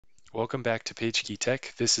Welcome back to PageKey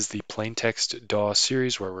Tech. This is the plaintext DAW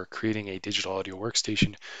series where we're creating a digital audio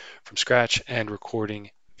workstation from scratch and recording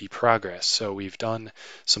the progress. So we've done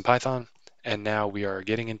some Python and now we are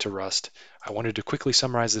getting into Rust. I wanted to quickly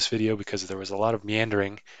summarize this video because there was a lot of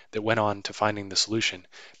meandering that went on to finding the solution.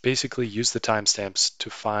 Basically, use the timestamps to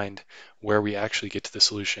find where we actually get to the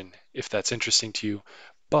solution if that's interesting to you.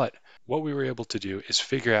 But what we were able to do is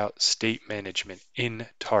figure out state management in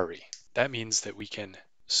Tauri. That means that we can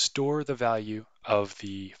store the value of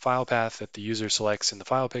the file path that the user selects in the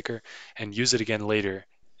file picker and use it again later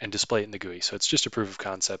and display it in the GUI. So it's just a proof of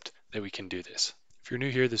concept that we can do this. If you're new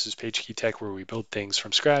here, this is PageKey Tech where we build things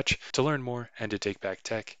from scratch to learn more and to take back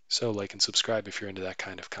tech. So like and subscribe if you're into that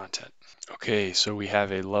kind of content. Okay, so we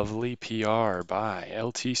have a lovely PR by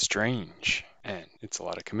LTstrange. And it's a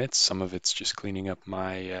lot of commits. Some of it's just cleaning up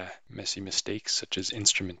my messy mistakes such as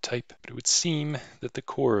instrument type. But it would seem that the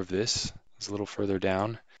core of this is a little further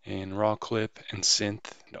down in raw clip and synth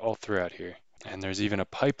and all throughout here. And there's even a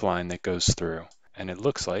pipeline that goes through. And it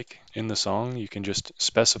looks like in the song you can just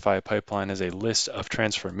specify a pipeline as a list of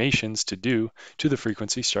transformations to do to the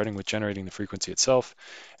frequency, starting with generating the frequency itself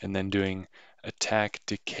and then doing attack,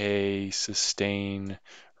 decay, sustain,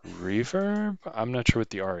 reverb. I'm not sure what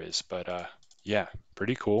the R is, but yeah,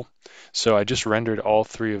 pretty cool. So I just rendered all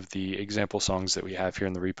three of the example songs that we have here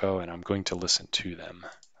in the repo, and I'm going to listen to them.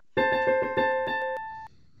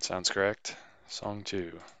 Sounds correct. Song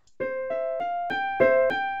 2.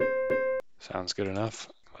 Sounds good enough.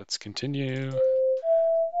 Let's continue.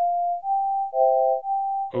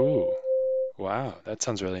 Ooh, wow, that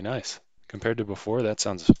sounds really nice. Compared to before, that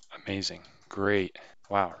sounds amazing. Great.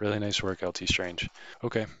 Wow, really nice work, LTstrange.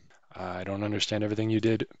 Okay, I don't understand everything you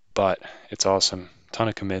did, but it's awesome. Ton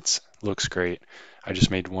of commits, looks great. I just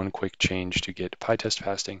made one quick change to get PyTest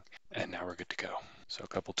passing, and now we're good to go. So a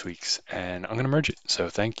couple tweaks, and I'm gonna merge it. So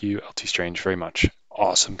thank you, LTstrange, very much.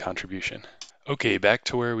 Awesome contribution. Okay, back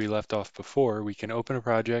to where we left off before. We can open a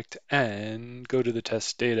project and go to the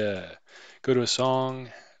test data. Go to a song,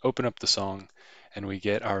 open up the song, and we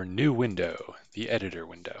get our new window, the editor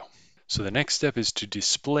window. So the next step is to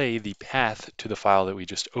display the path to the file that we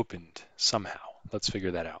just opened somehow. Let's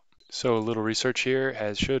figure that out. So a little research here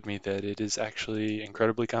has showed me that it is actually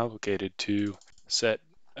incredibly complicated to set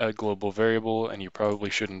a global variable, and you probably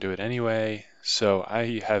shouldn't do it anyway. So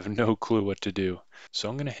I have no clue what to do. So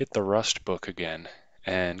I'm going to hit the Rust book again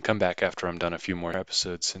and come back after I'm done a few more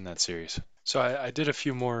episodes in that series. So I did a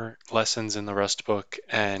few more lessons in the Rust book,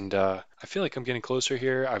 and I feel like I'm getting closer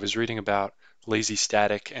here. I was reading about lazy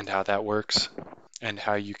static and how that works, and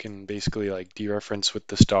how you can basically like dereference with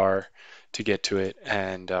the star to get to it,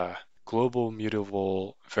 and global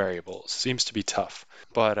mutable variables seems to be tough.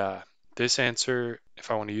 But this answer,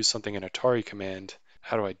 if I want to use something in a Tauri command,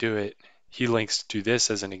 how do I do it? He links to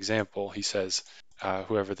this as an example. He says,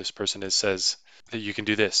 whoever this person is says that you can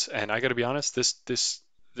do this. And I got to be honest, this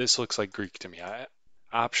looks like Greek to me.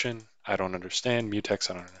 Option, I don't understand.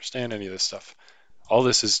 Mutex, I don't understand any of this stuff. All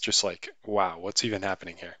this is just like, wow, what's even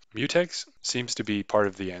happening here? Mutex seems to be part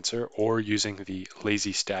of the answer, or using the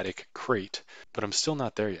lazy static crate, but I'm still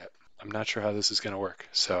not there yet. I'm not sure how this is going to work,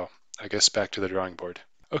 so I guess back to the drawing board.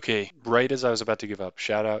 Okay, right as I was about to give up,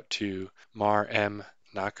 shout out to Mar M.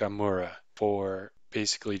 Nakamura for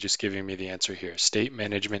basically just giving me the answer here. State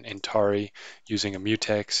management in Tauri using a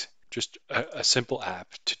mutex, just a simple app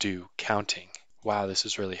to do counting. Wow, this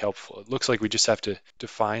is really helpful. It looks like we just have to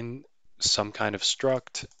define some kind of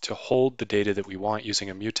struct to hold the data that we want using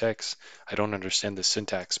a mutex. I don't understand the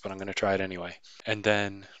syntax, but I'm going to try it anyway. And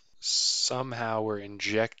then somehow we're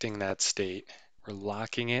injecting that state, we're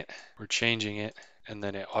locking it, we're changing it, and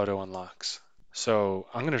then it auto unlocks. So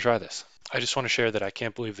I'm going to try this. I just want to share that I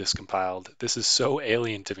can't believe this compiled. This is so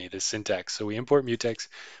alien to me, this syntax. So we import mutex,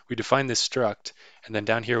 we define this struct, and then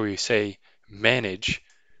down here we say manage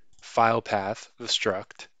file path, the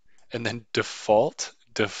struct, and then default,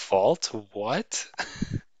 what?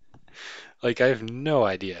 Like I have no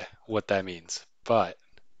idea what that means, but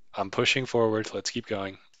I'm pushing forward. Let's keep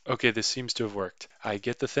going. Okay, this seems to have worked. I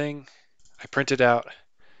get the thing, I print it out,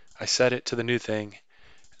 I set it to the new thing,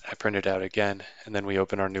 I print it out again, and then we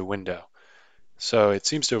open our new window. So it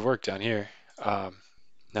seems to have worked down here.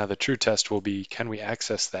 Now the true test will be, can we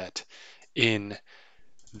access that in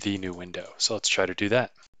the new window? So let's try to do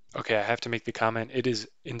that. Okay, I have to make the comment, it is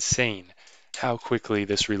insane how quickly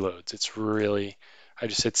this reloads. It's really, I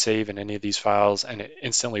just hit save in any of these files and it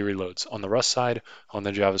instantly reloads. On the Rust side, on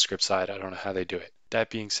the JavaScript side, I don't know how they do it. That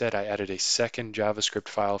being said, I added a second JavaScript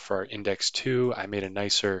file for our index 2. I made a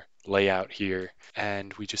nicer layout here,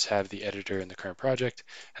 and we just have the editor in the current project,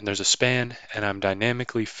 and there's a span, and I'm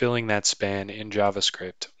dynamically filling that span in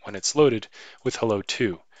JavaScript when it's loaded with hello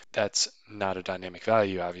 2. That's not a dynamic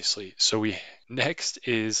value, obviously. So we next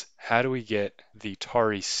is how do we get the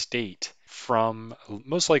Tauri state from,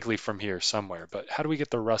 most likely from here somewhere, but how do we get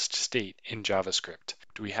the Rust state in JavaScript?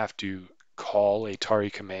 Do we have to call a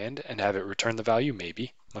Tauri command and have it return the value?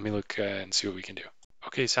 Maybe. Let me look and see what we can do.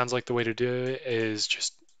 Okay, sounds like the way to do it is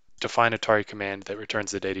just define a Tauri command that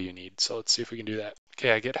returns the data you need. So let's see if we can do that.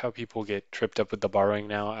 Okay, I get how people get tripped up with the borrowing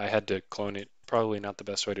now. I had to clone it. Probably not the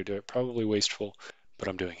best way to do it. Probably wasteful, but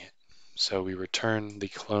I'm doing it. So we return the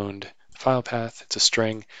cloned file path. It's a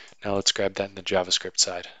string. Now let's grab that in the JavaScript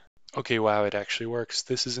side. Okay, wow, it actually works.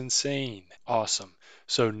 This is insane. Awesome.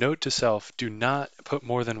 So note to self, do not put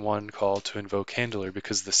more than one call to invoke handler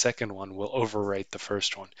because the second one will overwrite the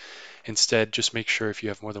first one. Instead, just make sure if you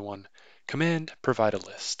have more than one command, provide a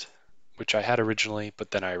list, which I had originally,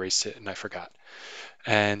 but then I erased it and I forgot.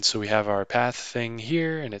 And so we have our path thing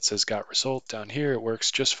here, and it says got result down here. It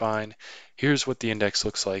works just fine. Here's what the index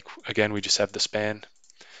looks like. Again, we just have the span,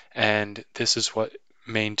 and this is what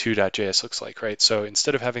main2.js looks like, right? So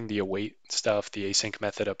instead of having the await stuff, the async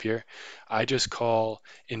method up here, I just call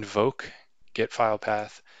invoke get file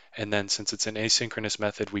path, and then since it's an asynchronous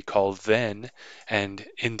method, we call then, and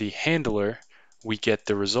in the handler, we get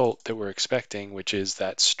the result that we're expecting, which is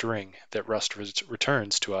that string that Rust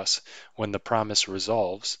returns to us when the promise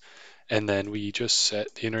resolves, and then we just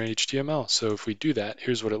set the inner HTML. So if we do that,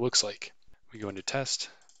 here's what it looks like. We go into test,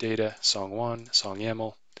 data, song1, song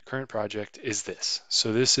YAML. The current project is this.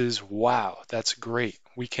 So this is, wow, that's great.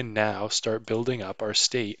 We can now start building up our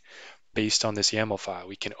state based on this YAML file.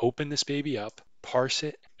 We can open this baby up, parse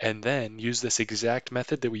it, and then use this exact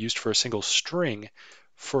method that we used for a single string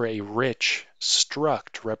for a rich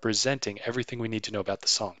struct representing everything we need to know about the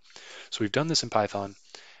song. So we've done this in Python,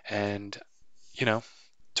 and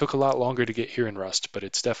took a lot longer to get here in Rust, but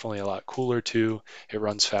it's definitely a lot cooler too. It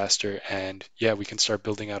runs faster, and yeah, we can start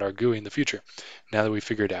building out our GUI in the future now that we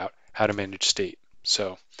figured out how to manage state.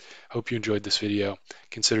 So hope you enjoyed this video.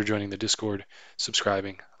 Consider joining the Discord,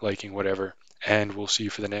 subscribing, liking, whatever, and we'll see you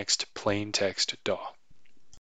for the next plain text DAW.